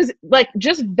 Because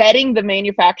just vetting the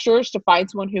manufacturers to find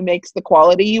someone who makes the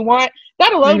quality you want,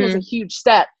 that alone was a huge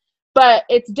step. but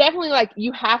it's definitely like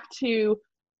you have to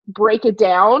break it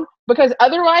down, because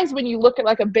otherwise when you look at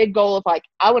like a big goal of like,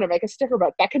 I want to make a sticker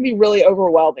book, that can be really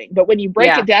overwhelming. But when you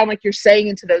break it down, like you're saying,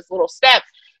 into those little steps,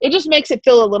 it just makes it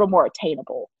feel a little more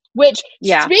attainable. Which,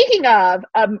 speaking of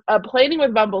a Planning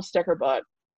with Bumble sticker book,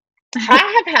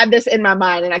 I have had this in my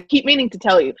mind and I keep meaning to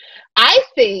tell you. I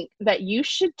think that you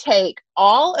should take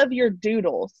all of your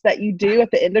doodles that you do at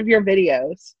the end of your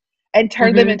videos and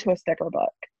turn them into a sticker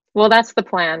book. Well, that's the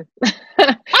plan.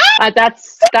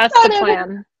 That's the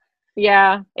plan.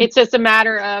 Yeah. It's just a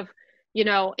matter of, you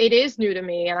know, it is new to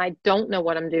me and I don't know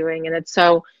what I'm doing. And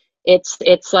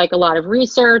it's like a lot of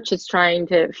research. It's trying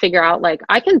to figure out, like,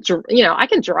 I can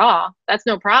draw, that's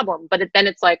no problem. But then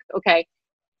it's like, okay,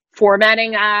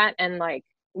 formatting that and like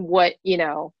what, you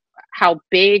know, how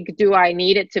big do I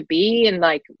need it to be? And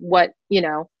like what, you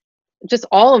know, just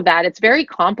all of that. It's very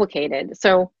complicated.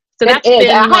 So that's been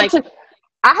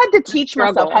I had to teach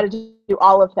myself how to do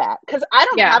all of that, because I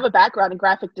don't have a background in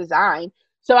graphic design.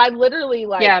 So I literally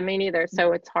me neither.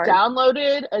 So it's hard.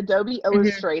 Downloaded Adobe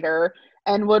Illustrator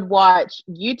and would watch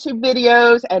YouTube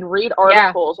videos and read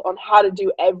articles on how to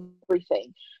do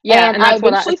everything. Yeah, and I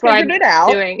eventually figured it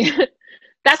out. Doing.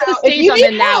 That's the stage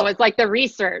I'm in now. It's like the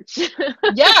research.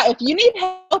 Yeah, if you need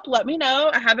help, let me know.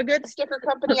 I have a good sticker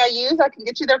company I use. I can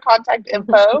get you their contact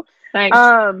info. Thanks.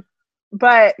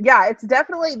 But yeah, it's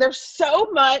definitely, there's so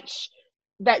much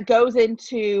that goes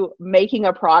into making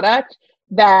a product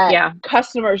that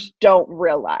customers don't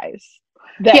realize.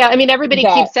 I mean, everybody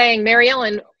keeps saying, Mary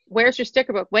Ellen, where's your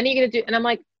sticker book? When are you going to do? And I'm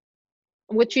like,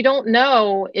 what you don't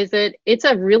know is that it's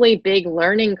a really big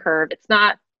learning curve.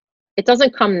 It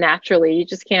doesn't come naturally. You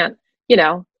just can't, you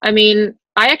know, I mean,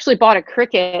 I actually bought a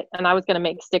Cricut and I was going to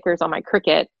make stickers on my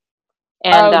Cricut.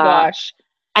 And, oh gosh.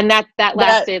 And that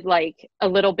lasted like a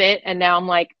little bit. And now I'm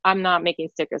like, I'm not making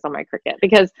stickers on my Cricut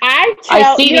because I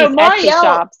see these Etsy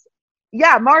shops.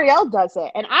 Yeah, Marielle does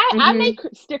it. And I make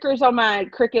stickers on my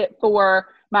Cricut for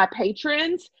my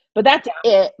patrons, but that's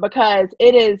it, because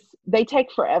they take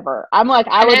forever. I'm like,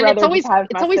 I would rather just have my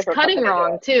it's always cutting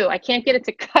wrong too. I can't get it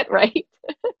to cut right.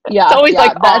 Yeah. It's always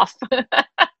like off.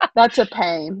 That's a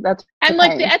pain. And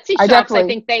like the Etsy shops, I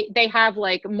think they have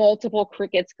like multiple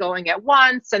Cricuts going at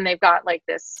once, and they've got like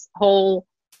this whole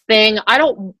thing. I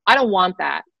don't want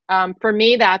that. For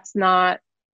me, that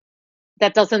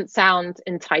doesn't sound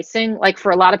enticing. Like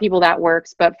for a lot of people that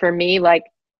works, but for me, like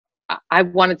I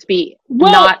want it to be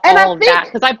not all of that,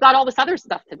 because I've got all this other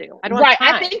stuff to do. I don't have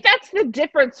time. I think that's the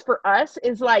difference for us,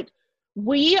 is like,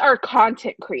 we are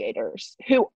content creators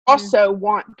who also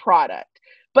want product.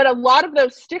 But a lot of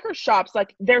those sticker shops,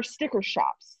 like, they're sticker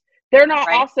shops. They're not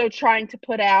also trying to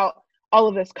put out all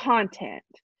of this content.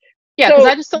 Yeah, because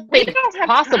I just don't think it's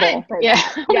possible. Yeah,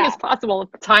 I don't think it's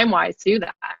possible time-wise to do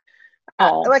that.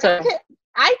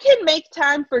 I can make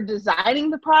time for designing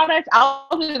the product. I'll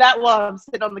do that while I'm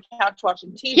sitting on the couch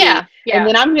watching TV. Yeah. And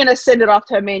then I'm going to send it off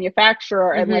to a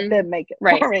manufacturer and let them make it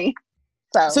for me.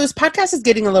 So this podcast is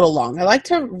getting a little long. I like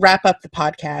to wrap up the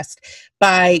podcast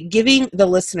by giving the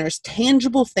listeners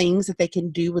tangible things that they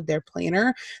can do with their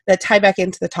planner that tie back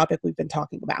into the topic we've been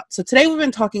talking about. So today we've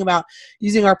been talking about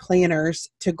using our planners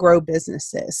to grow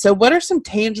businesses. So what are some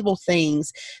tangible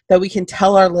things that we can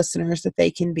tell our listeners that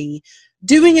they can be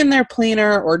doing in their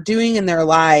planner or doing in their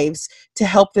lives to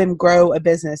help them grow a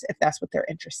business if that's what they're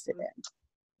interested in?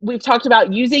 We've talked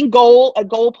about using a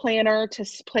goal planner to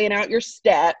plan out your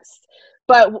steps.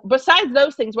 But besides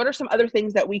those things, what are some other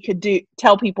things that we could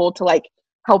tell people to like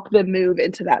help them move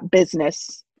into that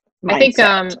business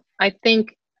mindset? I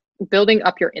think building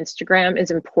up your Instagram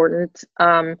is important.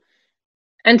 And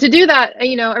to do that,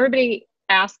 you know, everybody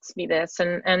asks me this,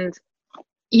 and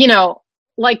you know,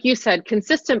 like you said,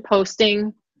 consistent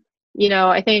posting, you know,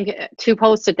 I think 2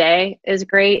 posts a day is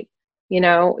great, you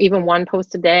know, even 1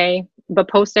 post a day, but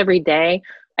post every day.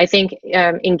 I think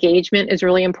engagement is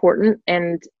really important,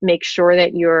 and make sure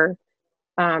that you're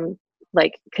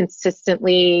like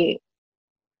consistently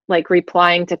like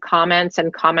replying to comments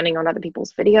and commenting on other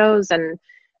people's videos, and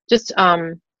just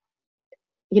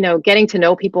you know, getting to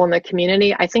know people in the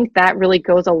community. I think that really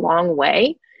goes a long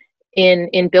way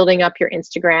in building up your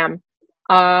Instagram.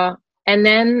 And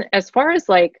then as far as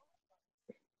like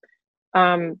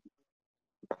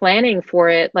planning for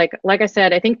it, like I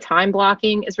said, I think time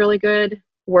blocking is really good.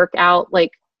 Work out like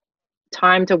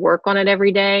time to work on it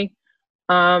every day.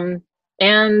 And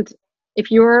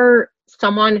if you're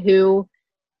someone who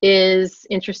is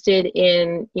interested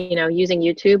in, you know, using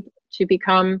YouTube to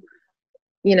become,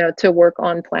 you know, to work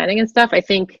on planning and stuff, I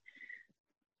think,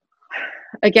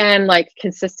 again, like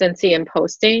consistency in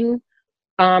posting,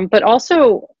 but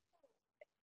also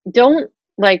don't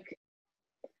like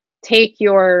take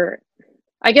your,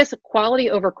 I guess, quality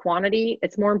over quantity.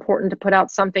 It's more important to put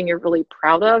out something you're really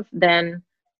proud of than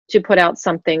to put out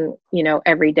something, you know,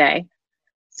 every day.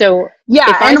 So Yeah,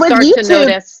 if I and with start to YouTube,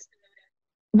 notice,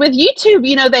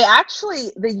 you know,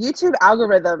 the YouTube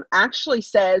algorithm actually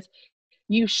says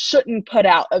you shouldn't put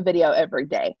out a video every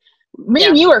day. Me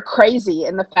and you are crazy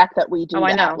in the fact that we do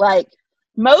I that. know. Like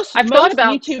most I've thought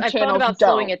about channels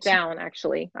slowing it down,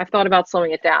 actually. I've thought about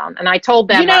slowing it down. And I told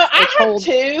them, You know, I have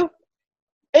too.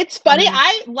 It's funny.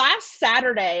 Mhm. Last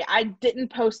Saturday, I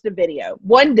didn't post a video.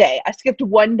 One day, I skipped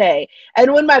one day.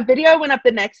 And when my video went up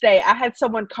the next day, I had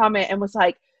someone comment and was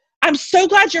like, "I'm so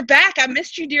glad you're back. I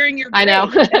missed you during your break." I know.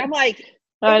 And I'm like,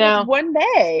 I know. was one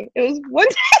day. It was one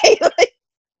day. Like,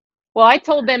 well, I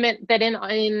told them that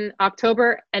in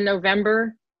October and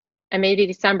November and maybe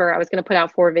December, I was going to put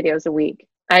out 4 videos a week.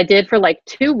 I did for like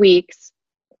 2 weeks.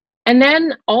 And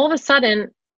then all of a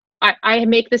sudden, I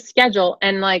make this schedule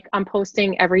and like I'm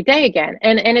posting every day again.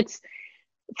 And it's,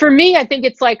 for me, I think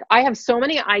it's like I have so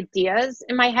many ideas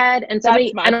in my head and so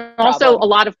many, and also a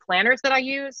lot of planners that I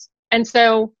use. And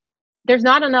so there's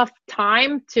not enough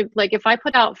time to, like, if I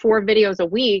put out 4 videos a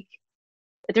week,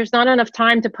 there's not enough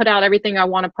time to put out everything I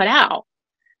want to put out.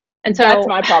 And so that's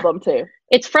my problem too.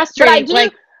 It's frustrating.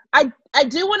 But I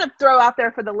do want to throw out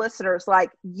there for the listeners, like,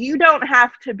 you don't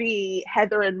have to be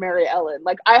Heather and Mary Ellen.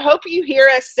 Like, I hope you hear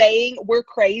us saying we're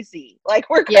crazy. Like,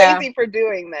 we're crazy for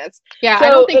doing this. Yeah, so I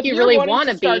don't think you really want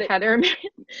to be Heather and Mary.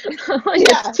 Like,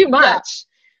 it's too much.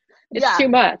 It's too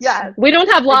much. Yeah. We don't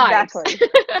have lives. Exactly.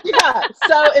 Yeah.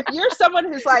 So if you're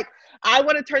someone who's like, I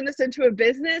want to turn this into a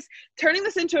business, turning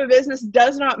this into a business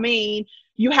does not mean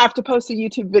you have to post a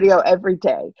YouTube video every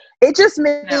day. It just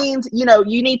means, you know,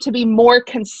 you need to be more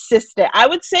consistent. I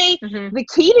would say the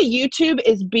key to YouTube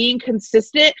is being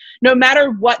consistent no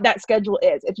matter what that schedule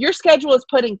is. If your schedule is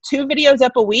putting 2 videos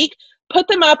up a week, put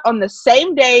them up on the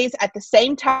same days at the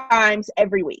same times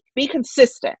every week. Be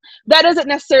consistent. That doesn't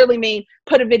necessarily mean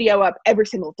put a video up every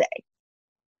single day.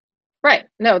 Right.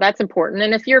 No, that's important.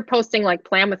 And if you're posting like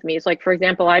Plan With Me, it's like, for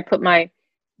example, I put my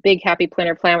Big Happy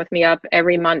Planner Plan With Me up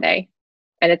every Monday.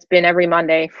 And it's been every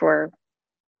Monday for,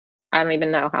 I don't even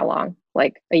know how long,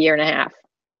 like a year and a half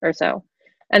or so.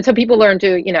 And so people learn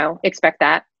to, you know, expect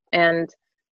that. And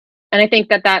I think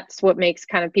that that's what makes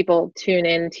kind of people tune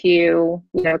into,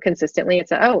 you know, consistently.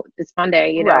 It's it's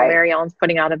Monday, you know, Mary Ellen's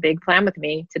putting out a big plan with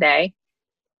me today.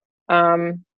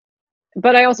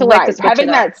 But I also like to switch having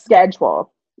it up. That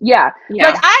schedule. Yeah.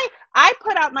 Like I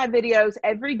put out my videos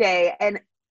every day, and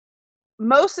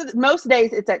most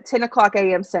days it's at 10 o'clock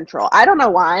a.m. Central. I don't know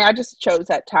why. I just chose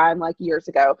that time like years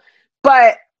ago.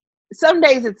 But some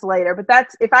days it's later. But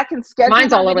that's, if I can schedule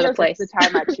mine's all over the place. The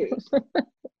time I choose.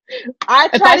 I try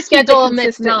if I to schedule them,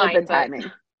 it's 9. With the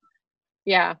timing.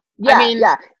 Yeah. Yeah. I mean,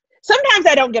 sometimes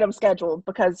I don't get them scheduled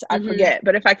because I forget.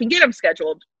 But if I can get them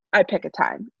scheduled, I pick a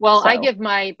time. Well, I give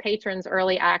my patrons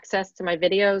early access to my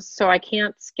videos, so I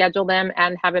can't schedule them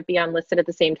and have it be unlisted at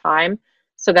the same time.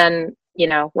 So then, you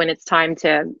know, when it's time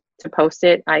to post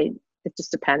it, it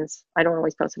just depends. I don't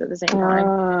always post it at the same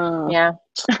time. Yeah.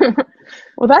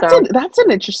 Well, that's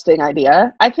an interesting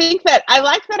idea. I think that I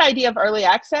like that idea of early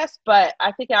access, but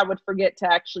I think I would forget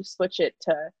to actually switch it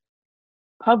to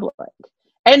public.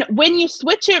 And when you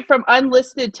switch it from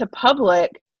unlisted to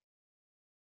public,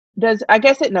 I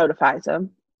guess it notifies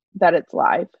them that it's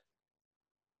live.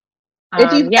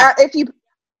 If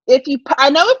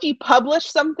you publish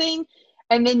something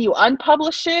and then you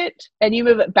unpublish it and you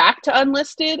move it back to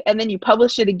unlisted and then you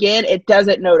publish it again, it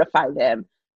doesn't notify them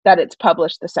that it's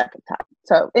published the second time.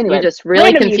 So anyway, you just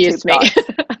really confused me.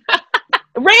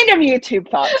 Random YouTube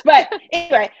thoughts. But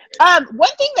anyway,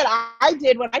 one thing that I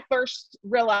did when I first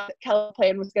realized that Kelly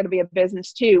Plan was going to be a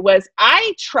business too was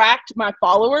I tracked my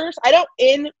followers. I don't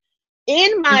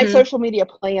in my social media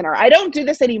planner. I don't do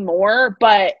this anymore,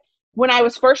 but when I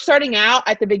was first starting out,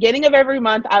 at the beginning of every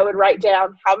month, I would write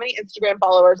down how many Instagram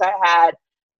followers I had,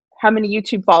 how many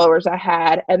YouTube followers I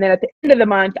had, and then at the end of the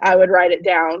month, I would write it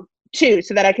down too,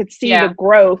 so that I could see the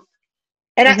growth.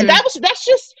 And that's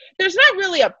just, there's not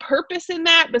really a purpose in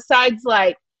that besides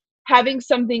like having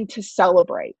something to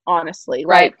celebrate, honestly.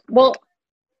 Right. Well,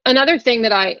 another thing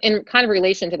that in kind of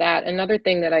relation to that, another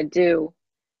thing that I do,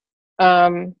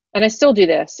 and I still do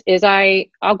this, is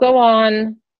I'll go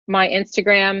on my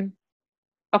Instagram.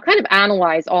 I'll kind of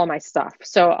analyze all my stuff.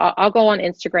 So I'll go on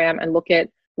Instagram and look at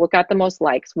what got the most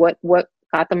likes, what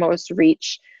got the most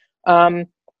reach. And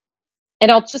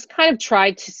I'll just kind of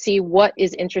try to see what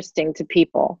is interesting to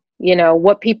people, you know,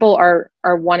 what people are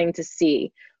wanting to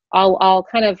see. I'll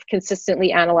kind of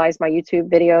consistently analyze my YouTube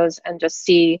videos and just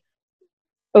see,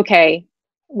 okay,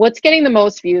 what's getting the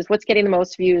most views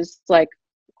like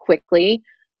quickly.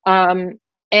 And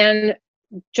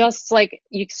just like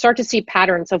you start to see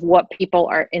patterns of what people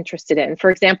are interested in. For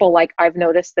example, like I've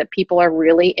noticed that people are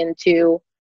really into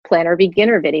planner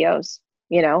beginner videos.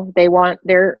 You know,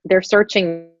 they're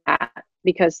searching that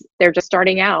because they're just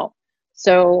starting out.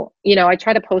 So, you know, I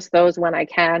try to post those when I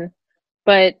can,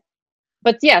 but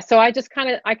yeah, so I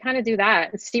kind of do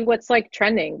that and see what's like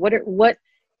trending. What,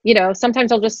 you know,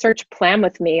 sometimes I'll just search Plan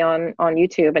With Me on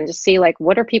YouTube and just see like,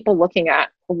 what are people looking at?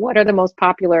 What are the most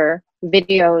popular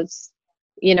videos,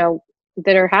 you know,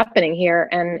 that are happening here?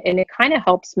 And it kind of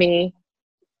helps me.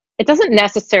 It doesn't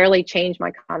necessarily change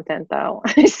my content though.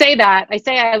 I say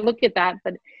I look at that,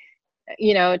 but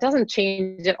you know, it doesn't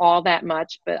change it all that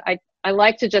much, but I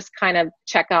like to just kind of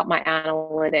check out my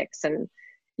analytics and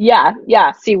yeah,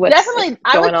 see what's definitely.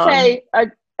 I would say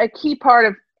a key part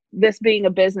of this being a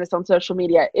business on social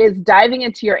media is diving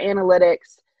into your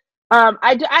analytics.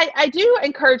 I do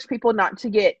encourage people not to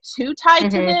get too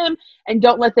tied to them and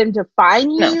don't let them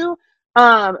define you.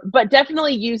 But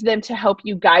definitely use them to help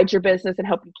you guide your business and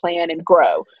help you plan and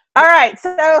grow. All right,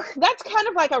 so that's kind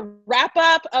of like a wrap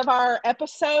up of our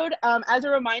episode. As a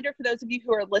reminder for those of you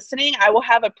who are listening, I will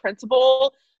have a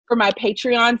printable for my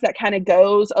Patreons that kind of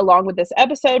goes along with this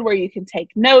episode where you can take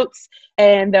notes,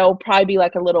 and there'll probably be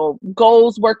like a little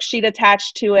goals worksheet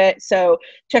attached to it. So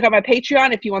check out my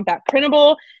Patreon if you want that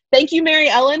printable. Thank you, Mary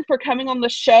Ellen, for coming on the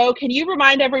show. Can you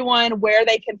remind everyone where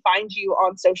they can find you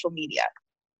on social media?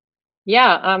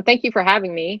 Yeah, thank you for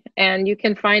having me. And you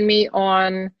can find me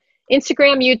on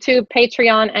Instagram, YouTube,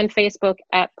 Patreon, and Facebook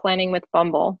at Planning with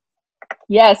Bumble.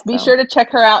 Yes, be sure to check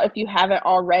her out if you haven't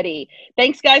already.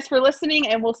 Thanks, guys, for listening,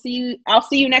 and I'll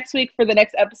see you next week for the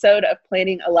next episode of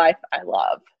Planning a Life I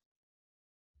Love.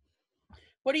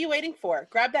 What are you waiting for?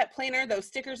 Grab that planner, those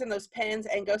stickers, and those pens,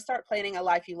 and go start planning a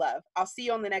life you love. I'll see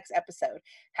you on the next episode.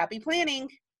 Happy planning!